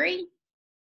Gallery.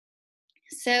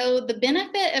 So the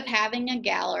benefit of having a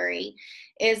gallery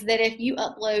is that if you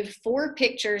upload 4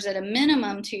 pictures at a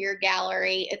minimum to your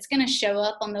gallery, it's going to show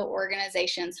up on the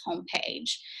organization's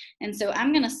homepage. And so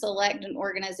I'm going to select an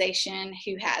organization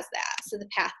who has that. So the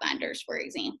Pathfinders, for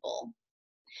example.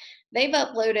 They've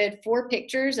uploaded 4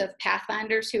 pictures of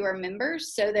Pathfinders who are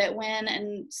members, so that when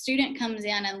a student comes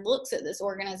in and looks at this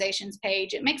organization's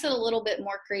page, it makes it a little bit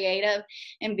more creative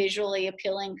and visually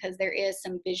appealing, because there is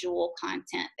some visual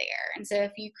content there. And so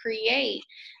if you create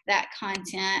that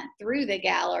content through the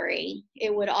gallery,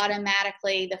 it would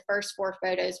automatically, the first 4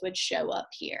 photos would show up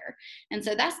here. And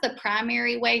so that's the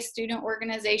primary way student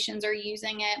organizations are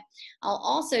using it. I'll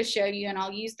also show you, and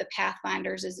I'll use the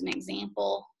Pathfinders as an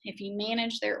example. If you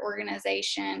manage their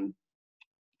organization,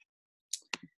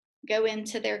 go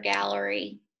into their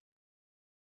gallery.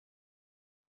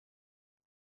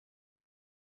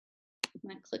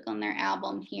 I'm going to click on their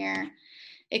album here.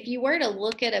 If you were to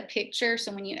look at a picture,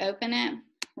 so when you open it,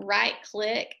 right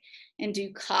click and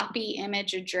do copy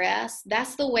image address.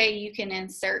 That's the way you can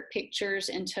insert pictures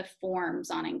into forms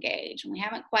on Engage. And we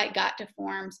haven't quite got to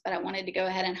forms, but I wanted to go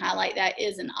ahead and highlight that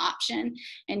is an option,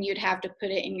 and you'd have to put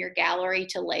it in your gallery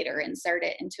to later insert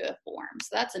it into a form. So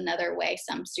that's another way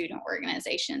some student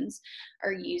organizations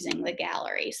are using the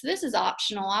gallery. So this is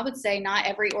optional. I would say not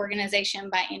every organization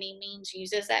by any means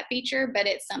uses that feature, but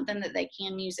it's something that they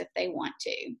can use if they want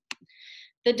to.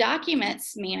 The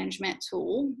documents management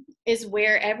tool is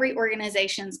where every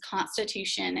organization's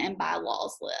constitution and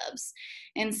bylaws lives.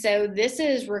 And so this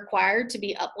is required to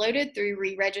be uploaded through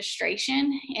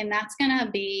re-registration, and that's going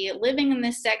to be living in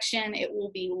this section. It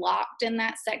will be locked in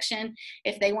that section.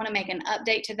 If they want to make an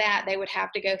update to that, they would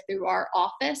have to go through our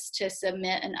office to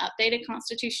submit an updated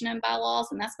constitution and bylaws,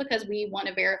 and that's because we want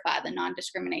to verify the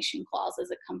non-discrimination clause as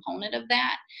a component of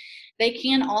that. They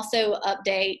can also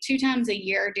update 2 times a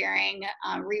year during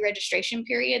re-registration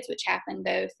periods, which happen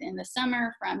both in the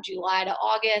summer from July to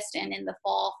August and in the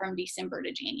fall from December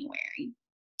to January.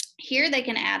 Here they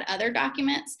can add other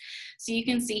documents. So you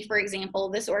can see, for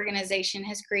example, this organization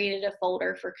has created a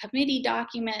folder for committee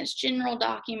documents, general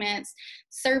documents,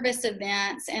 service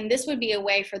events, and this would be a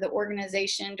way for the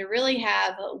organization to really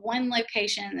have one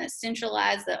location that's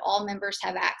centralized that all members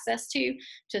have access to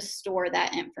store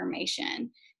that information.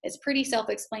 It's pretty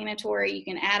self-explanatory. You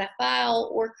can add a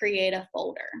file or create a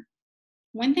folder.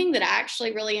 One thing that I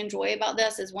actually really enjoy about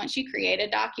this is once you create a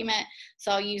document,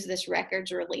 so I'll use this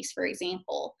records release, for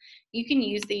example, you can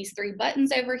use these 3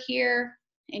 buttons over here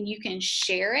and you can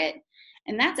share it.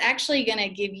 And that's actually going to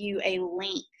give you a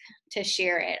link to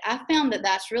share it. I found that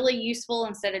that's really useful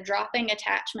instead of dropping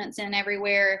attachments in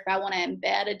everywhere. If I want to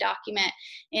embed a document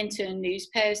into a news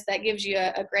post, that gives you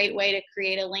a great way to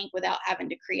create a link without having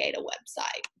to create a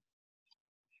website.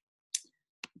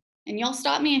 And y'all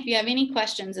stop me if you have any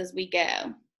questions as we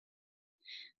go.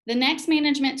 The next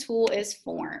management tool is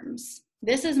forms.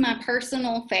 This is my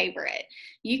personal favorite.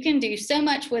 You can do so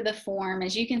much with a form.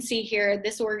 As you can see here,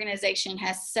 this organization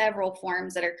has several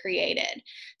forms that are created.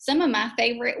 Some of my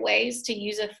favorite ways to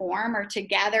use a form are to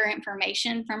gather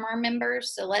information from our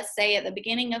members. So let's say at the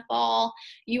beginning of fall,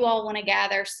 you all want to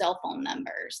gather cell phone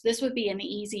numbers. This would be an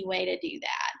easy way to do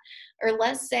that. Or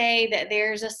let's say that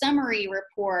there's a summary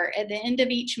report at the end of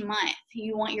each month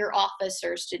you want your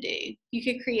officers to do. You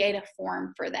could create a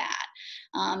form for that.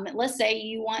 Let's say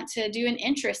you want to do an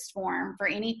interest form for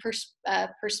any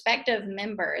prospective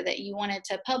member that you wanted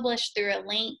to publish through a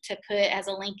link to put as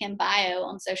a link in bio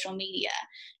on social media.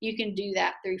 You can do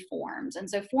that through forms. And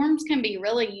so forms can be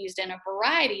really used in a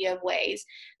variety of ways.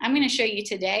 I'm going to show you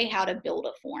today how to build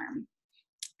a form.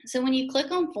 So when you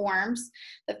click on forms,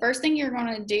 the first thing you're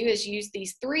going to do is use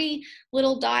these three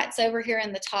little dots over here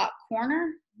in the top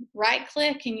corner. Right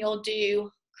click and you'll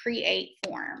do create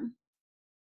form.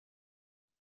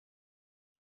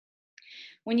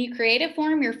 When you create a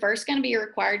form, you're first going to be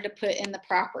required to put in the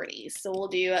properties. So we'll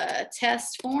do a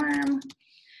test form.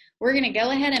 We're going to go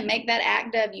ahead and make that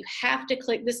active. You have to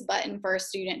click this button for a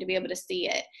student to be able to see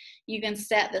it. You can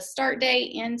set the start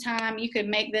date, end time. You could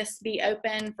make this be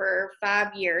open for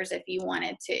 5 years if you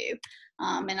wanted to.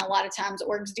 And a lot of times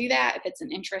orgs do that if it's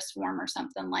an interest form or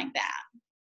something like that.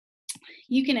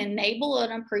 You can enable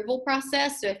an approval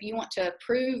process. So if you want to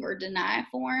approve or deny a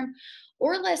form,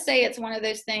 or let's say it's one of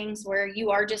those things where you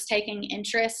are just taking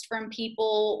interest from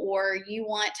people or you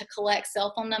want to collect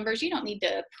cell phone numbers, you don't need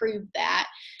to approve that.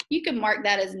 You can mark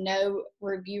that as no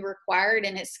review required,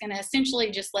 and it's going to essentially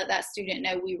just let that student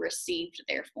know we received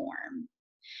their form.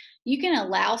 You can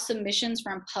allow submissions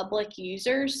from public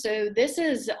users. So this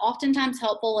is oftentimes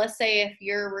helpful. Let's say if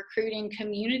you're recruiting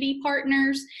community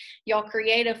partners, y'all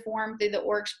create a form through the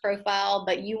org's profile,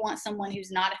 but you want someone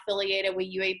who's not affiliated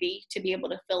with UAB to be able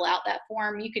to fill out that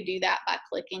form. You could do that by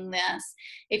clicking this.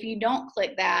 If you don't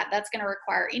click that, that's going to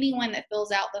require anyone that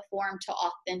fills out the form to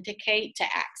authenticate to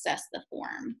access the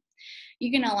form.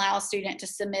 You can allow a student to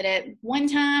submit it 1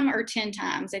 time or 10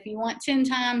 times. If you want 10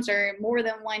 times or more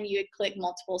than one, you would click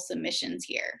multiple submissions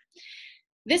here.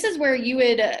 This is where you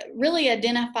would really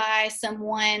identify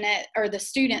someone, or the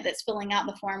student that's filling out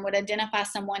the form would identify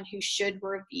someone who should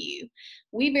review.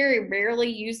 We very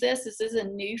rarely use this. This is a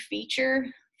new feature.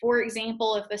 For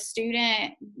example, if a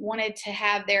student wanted to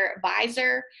have their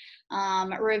advisor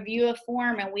review a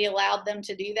form and we allowed them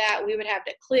to do that, we would have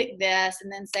to click this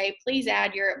and then say, please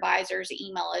add your advisor's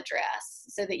email address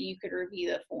so that you could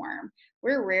review the form.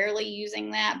 We're rarely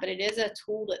using that, but it is a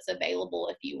tool that's available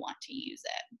if you want to use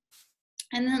it.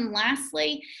 And then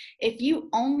lastly, if you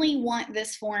only want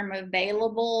this form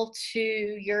available to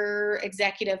your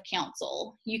executive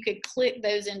council, you could click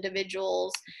those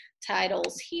individuals'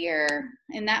 titles here,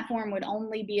 and that form would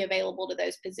only be available to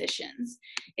those positions.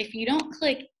 If you don't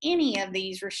click any of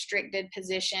these restricted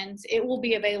positions, it will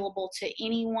be available to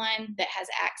anyone that has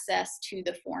access to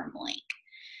the form link.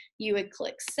 You would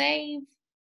click save.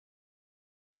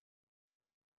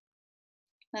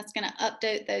 That's going to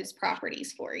update those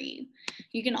properties for you.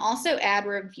 You can also add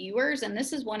reviewers, and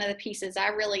this is one of the pieces I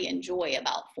really enjoy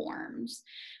about forms.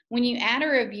 When you add a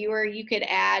reviewer, you could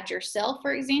add yourself,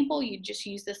 for example. You just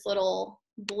use this little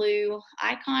blue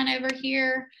icon over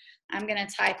here. I'm going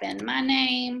to type in my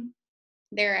name.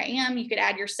 There I am. You could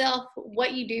add yourself.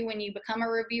 What you do when you become a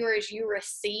reviewer is you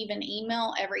receive an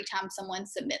email every time someone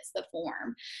submits the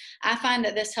form. I find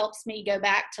that this helps me go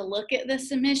back to look at the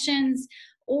submissions.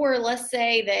 Or let's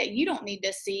say that you don't need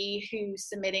to see who's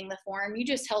submitting the form. You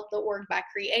just help the org by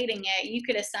creating it. You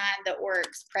could assign the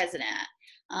org's president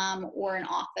or an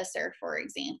officer, for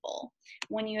example.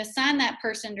 When you assign that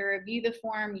person to review the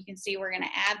form, you can see we're going to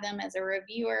add them as a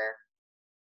reviewer.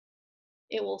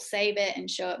 It will save it and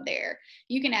show up there.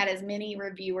 You can add as many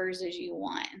reviewers as you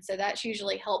want. And so that's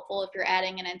usually helpful if you're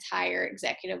adding an entire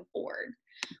executive board.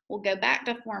 We'll go back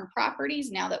to form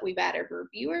properties now that we've added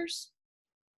reviewers.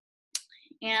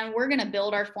 And we're going to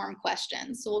build our form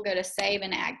questions. So we'll go to save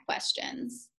and add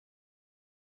questions.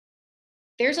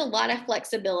 There's a lot of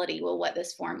flexibility with what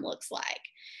this form looks like.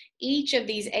 each of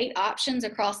these 8 options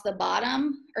across the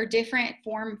bottom are different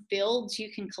form fields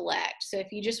you can collect. So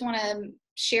if you just want to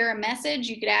share a message,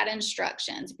 you could add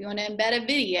instructions. If you want to embed a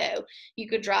video, you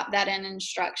could drop that in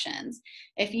instructions.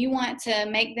 If you want to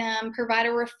make them provide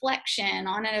a reflection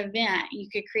on an event, you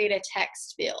could create a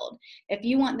text field. If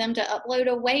you want them to upload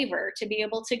a waiver to be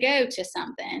able to go to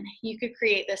something, you could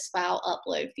create this file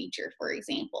upload feature, for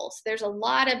example. So there's a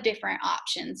lot of different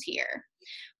options here.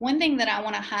 One thing that I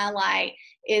want to highlight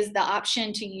is the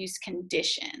option to use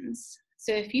conditions.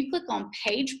 So if you click on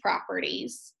page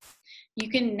properties, you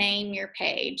can name your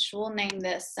page. We'll name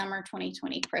this Summer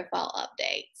 2020 Profile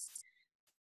Updates.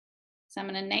 So I'm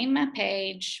going to name my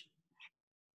page.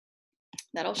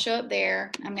 That'll show up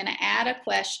there. I'm going to add a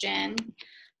question.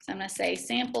 So I'm going to say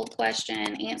sample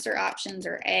question, answer options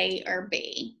are A or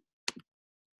B.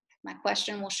 My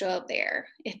question will show up there.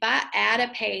 If I add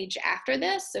a page after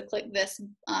this, so click this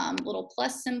little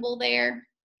plus symbol there,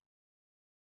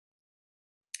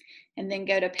 and then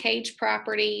go to page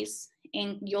properties,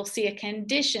 and you'll see a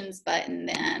conditions button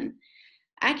then.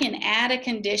 I can add a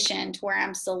condition to where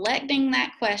I'm selecting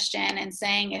that question and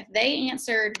saying if they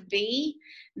answered B,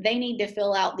 they need to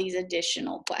fill out these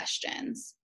additional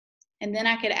questions. And then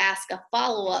I could ask a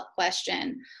follow-up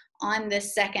question on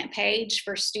this second page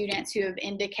for students who have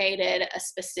indicated a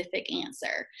specific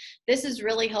answer. This is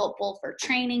really helpful for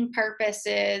training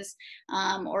purposes,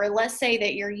 or let's say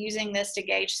that you're using this to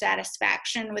gauge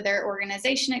satisfaction with their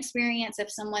organization experience.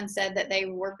 If someone said that they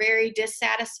were very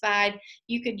dissatisfied,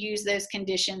 you could use those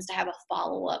conditions to have a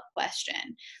follow-up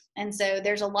question. And so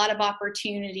there's a lot of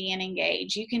opportunity in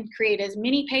Engage. You can create as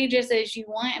many pages as you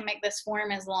want and make this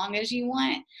form as long as you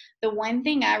want. The one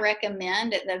thing I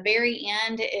recommend at the very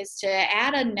end is to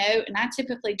add a note, and I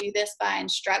typically do this by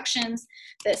instructions,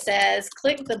 that says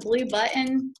click the blue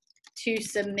button to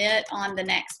submit on the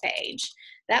next page.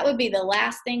 That would be the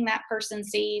last thing that person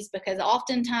sees, because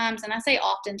oftentimes, and I say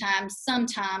oftentimes,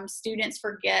 sometimes students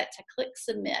forget to click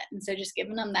submit. And so just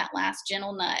giving them that last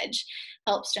gentle nudge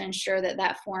helps to ensure that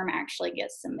that form actually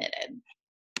gets submitted.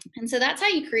 And so that's how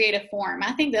you create a form.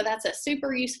 I think that that's a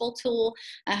super useful tool.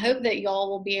 I hope that y'all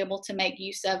will be able to make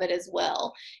use of it as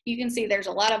well. You can see there's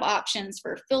a lot of options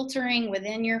for filtering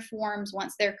within your forms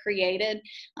once they're created,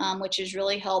 which is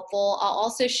really helpful. I'll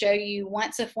also show you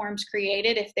once a form's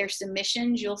created, if there's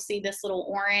submissions, you'll see this little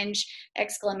orange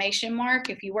exclamation mark.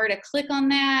 If you were to click on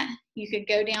that, you could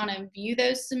go down and view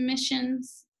those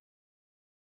submissions.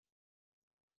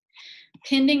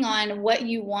 Depending on what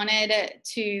you wanted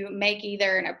to make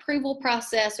either an approval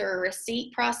process or a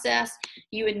receipt process,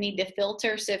 you would need to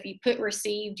filter. So if you put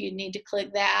received, you'd need to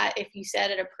click that. If you said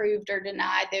it approved or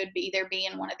denied, they would either be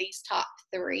in one of these top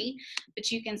 3. But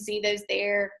you can see those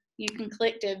there. You can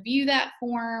click to view that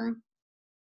form.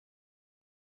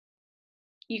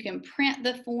 You can print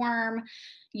the form.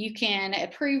 You can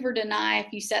approve or deny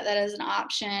if you set that as an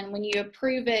option. When you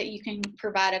approve it, you can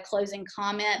provide a closing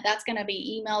comment. That's going to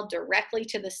be emailed directly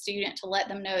to the student to let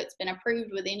them know it's been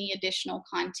approved with any additional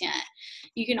content.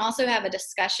 You can also have a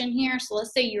discussion here. So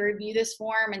let's say you review this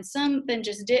form and something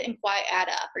just didn't quite add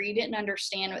up, or you didn't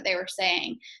understand what they were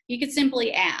saying. You could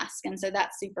simply ask, and so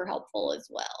that's super helpful as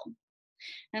well.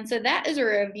 And so that is a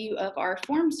review of our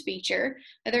forms feature.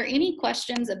 Are there any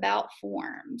questions about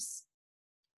forms?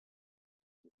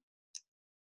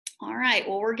 All right,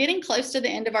 well, we're getting close to the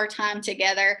end of our time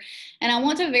together, and I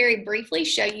want to very briefly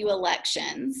show you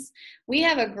elections. We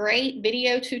have a great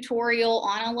video tutorial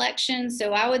on elections,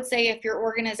 so I would say if your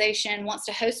organization wants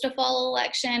to host a fall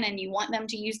election and you want them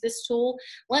to use this tool,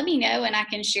 let me know and I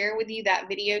can share with you that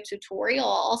video tutorial.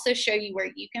 I'll also show you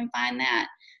where you can find that.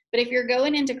 But if you're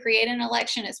going in to create an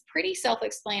election, it's pretty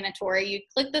self-explanatory. You'd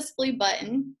click this blue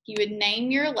button, you would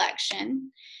name your election.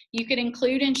 You could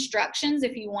include instructions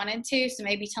if you wanted to, so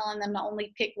maybe telling them to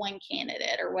only pick one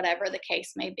candidate or whatever the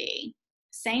case may be.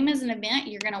 Same as an event,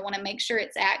 you're gonna wanna make sure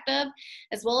it's active,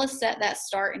 as well as set that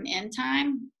start and end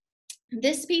time.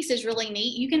 This piece is really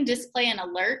neat. You can display an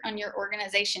alert on your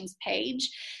organization's page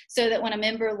so that when a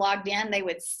member logged in, they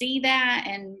would see that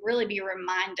and really be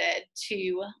reminded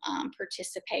to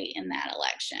participate in that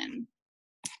election.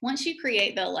 Once you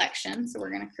create the election, so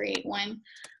we're going to create one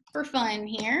for fun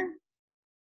here.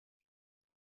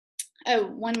 Oh,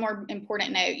 one more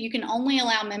important note. You can only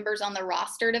allow members on the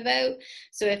roster to vote.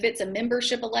 So if it's a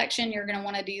membership election, you're going to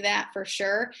want to do that for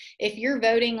sure. If you're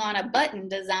voting on a button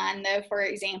design, though, for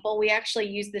example, we actually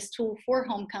use this tool for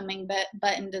homecoming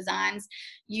button designs.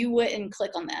 You wouldn't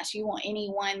click on this. You want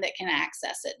anyone that can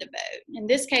access it to vote. In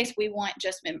this case, we want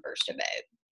just members to vote.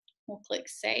 We'll click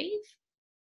Save.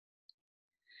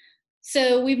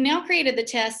 So we've now created the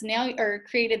test or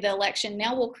created the election.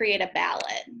 Now we'll create a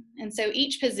ballot. And so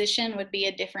each position would be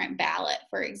a different ballot,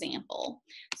 for example.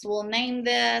 So we'll name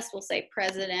this, we'll say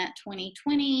President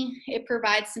 2020. It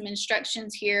provides some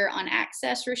instructions here on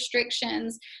access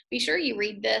restrictions. Be sure you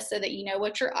read this so that you know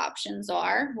what your options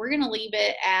are. We're gonna leave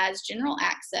it as general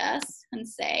access and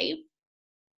save.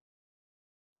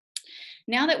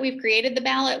 Now that we've created the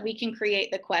ballot, we can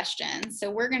create the question. So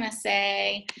we're gonna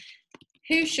say,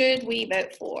 who should we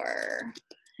vote for?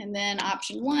 And then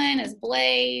option 1 is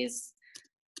Blaze.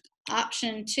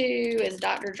 Option 2 is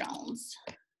Dr. Jones.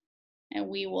 And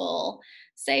we will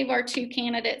save our 2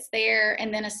 candidates there,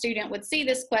 and then a student would see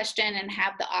this question and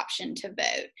have the option to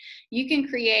vote. You can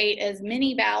create as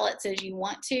many ballots as you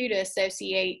want to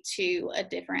associate to a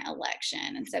different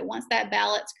election. And so once that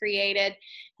ballot's created,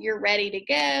 you're ready to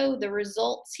go. The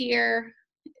results here,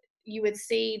 you would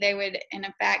see they would, and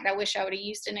in fact, I wish I would have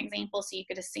used an example so you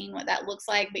could have seen what that looks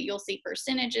like, but you'll see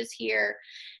percentages here,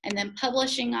 and then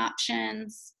publishing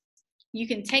options. You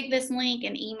can take this link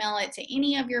and email it to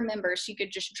any of your members. You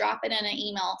could just drop it in an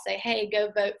email, say, hey,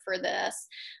 go vote for this,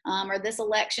 or this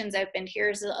election's opened.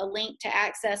 Here's a link to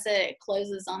access it. It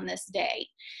closes on this date.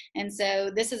 And so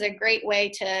this is a great way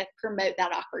to promote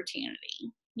that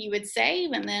opportunity. You would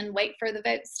save and then wait for the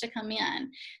votes to come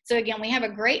in. So again, we have a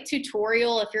great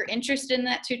tutorial. If you're interested in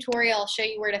that tutorial, I'll show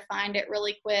you where to find it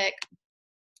really quick.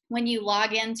 When you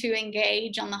log into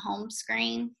Engage on the home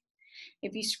screen,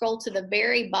 if you scroll to the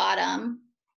very bottom,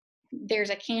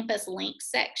 there's a campus links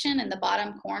section in the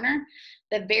bottom corner.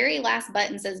 The very last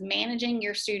button says Managing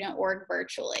Your Student Org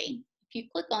Virtually. If you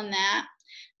click on that,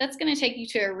 that's going to take you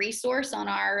to a resource on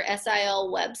our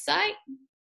SIL website.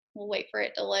 We'll wait for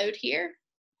it to load here.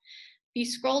 If you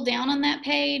scroll down on that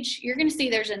page, you're going to see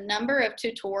there's a number of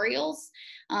tutorials.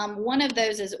 One of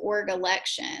those is org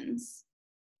elections.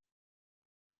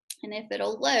 And if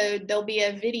it'll load, there'll be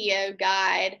a video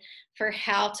guide for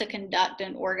how to conduct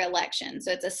an org election.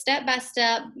 So it's a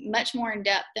step-by-step, much more in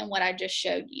depth than what I just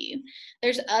showed you.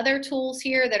 There's other tools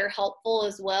here that are helpful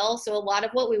as well. So a lot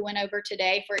of what we went over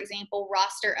today, for example,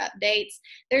 roster updates,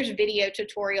 there's video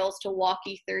tutorials to walk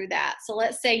you through that. So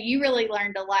let's say you really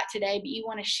learned a lot today, but you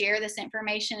want to share this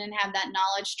information and have that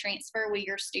knowledge transfer with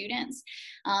your students.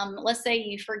 Let's say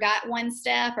you forgot one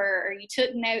step or you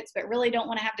took notes, but really don't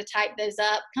want to have to type those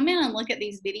up. Come in and look at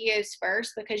these videos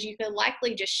first, because you could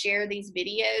likely just share these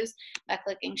videos by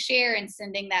clicking share and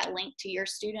sending that link to your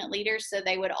student leaders so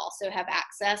they would also have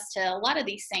access to a lot of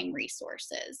these same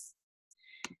resources.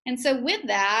 And so with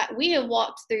that, we have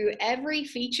walked through every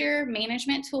feature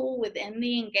management tool within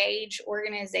the Engage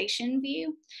organization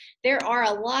view. There are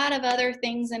a lot of other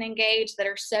things in Engage that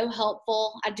are so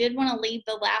helpful. I did want to leave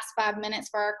the last 5 minutes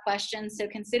for our questions, so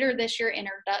consider this your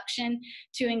introduction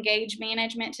to Engage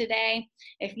management today.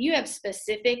 If you have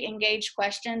specific Engage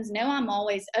questions, know I'm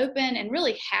always open and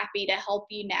really happy to help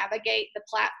you navigate the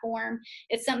platform.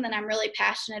 It's something I'm really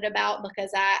passionate about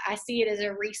because I see it as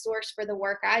a resource for the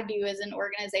work I do as an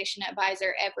organization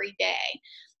advisor every day.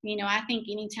 You know, I think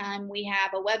anytime we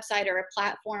have a website or a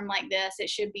platform like this, it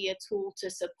should be a tool to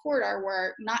support our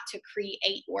work, not to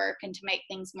create work and to make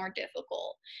things more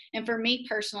difficult. And for me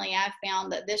personally, I've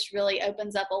found that this really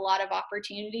opens up a lot of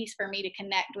opportunities for me to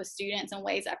connect with students in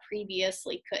ways I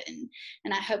previously couldn't.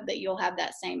 And I hope that you'll have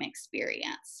that same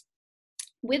experience.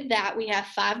 With that, we have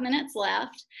 5 minutes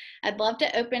left. I'd love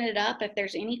to open it up. If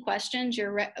there's any questions,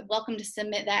 you're welcome to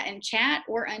submit that in chat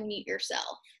or unmute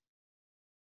yourself.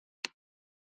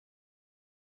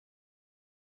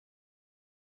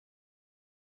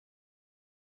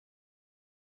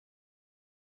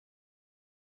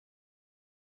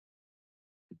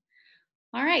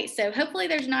 All right, so hopefully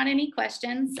there's not any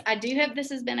questions. I do hope this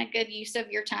has been a good use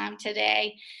of your time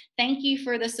today. Thank you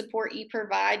for the support you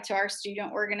provide to our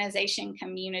student organization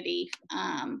community.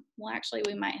 Well, actually,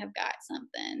 we might have got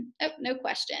something. Oh, no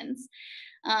questions.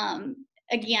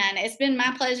 Again, it's been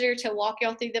my pleasure to walk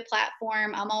y'all through the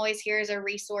platform. I'm always here as a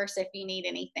resource if you need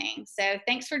anything. So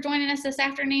thanks for joining us this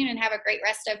afternoon and have a great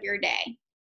rest of your day.